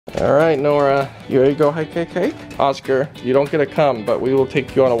All right, Nora, you ready to go hike, hike, hike? Oscar, you don't get to come, but we will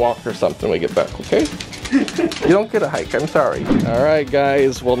take you on a walk or something when we get back, okay? You don't get a hike, I'm sorry. All right,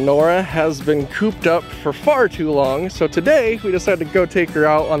 guys, well, Nora has been cooped up for far too long, so today we decided to go take her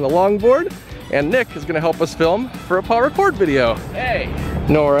out on the longboard, and Nick is gonna help us film for a Paw Record video. Hey!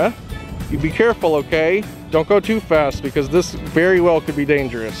 Nora, you be careful, okay? Don't go too fast because this very well could be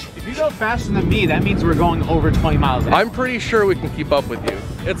dangerous. If you go faster than me, that means we're going over 20 miles an hour. I'm pretty sure we can keep up with you.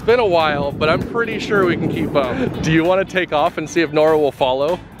 It's been a while, but I'm pretty sure we can keep up. Do you want to take off and see if Nora will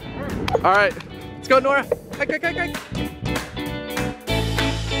follow? All right, let's go, Nora. Hike, hike, hike, hike.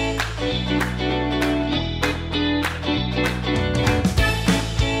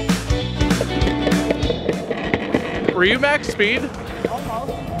 Were you max speed?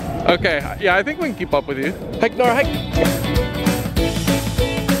 Almost. Okay, yeah, I think we can keep up with you. Hike, Nora, hike.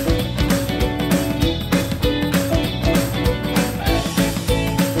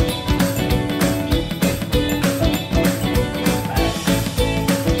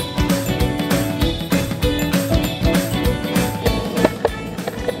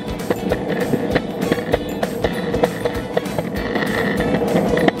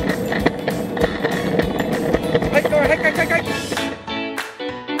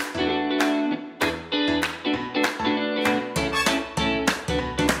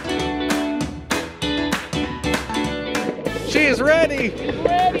 She's ready!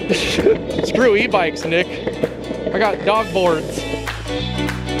 Ready. Screw e-bikes, Nick. I got dog boards.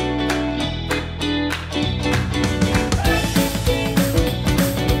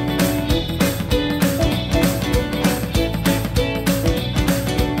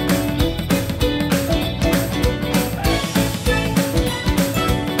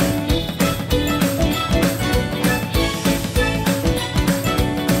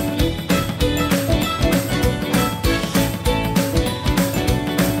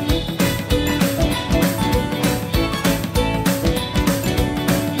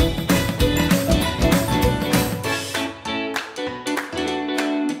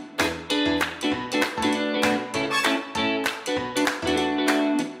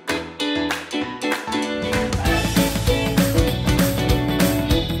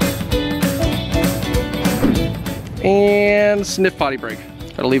 And sniff potty break.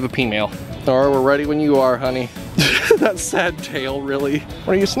 Gotta leave a pee mail. Nora, we're ready when you are, honey. That sad tail, really.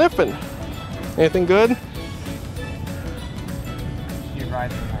 What are you sniffing? Anything good? You're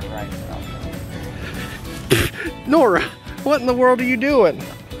right from my right. Nora, what in the world are you doing?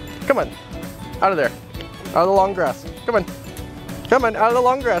 Come on, out of there. Out of the long grass. Come on. Come on, out of the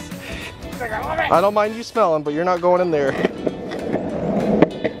long grass. I don't mind you smelling, but you're not going in there.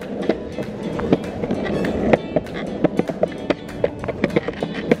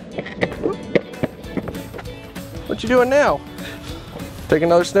 What you doing now? Take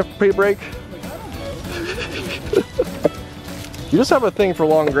another sniff pee break? You just have a thing for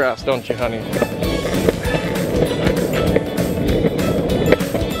long grass, don't you, honey?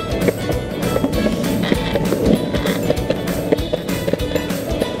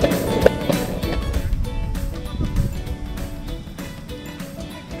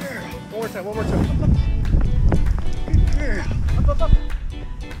 One more time. Good girl. Up, up, up.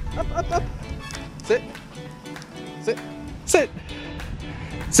 Up, up, up. Sit. Sit. Sit.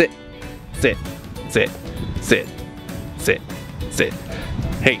 Sit. Sit. Sit. Sit. Sit. Sit.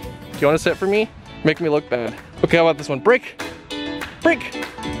 Hey, do you want to sit for me? Make me look bad. Okay, how about this one? Break. Break.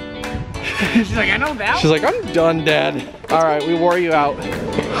 She's like, I know that. She's like, I'm done, Dad. All right, we wore you out.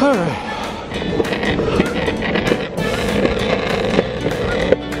 All right.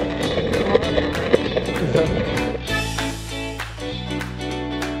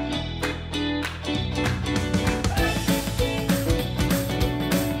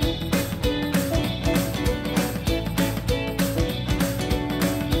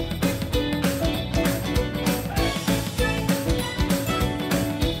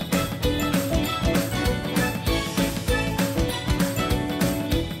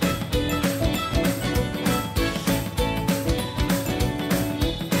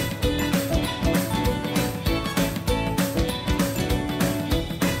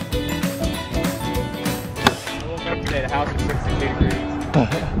 The house is 62 degrees.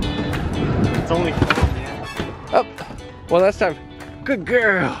 It's only cold, man. Up. Well, that's time. Good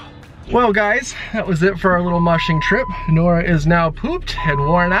girl. Well, guys, that was it for our little mushing trip. Nora is now pooped and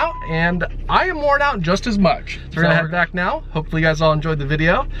worn out, and I am worn out just as much. So we're gonna head back now. Hopefully you guys all enjoyed the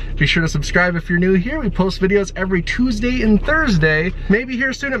video. Be sure to subscribe if you're new here. We post videos every Tuesday and Thursday. Maybe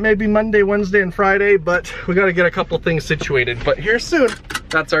here soon, it may be Monday, Wednesday, and Friday, but we gotta get a couple things situated. But here soon,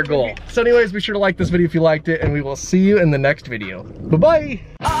 that's our goal. So anyways, be sure to like this video if you liked it, and we will see you in the next video. Bye-bye.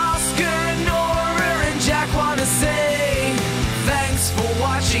 wanna say thanks for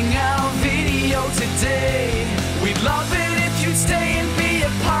watching us.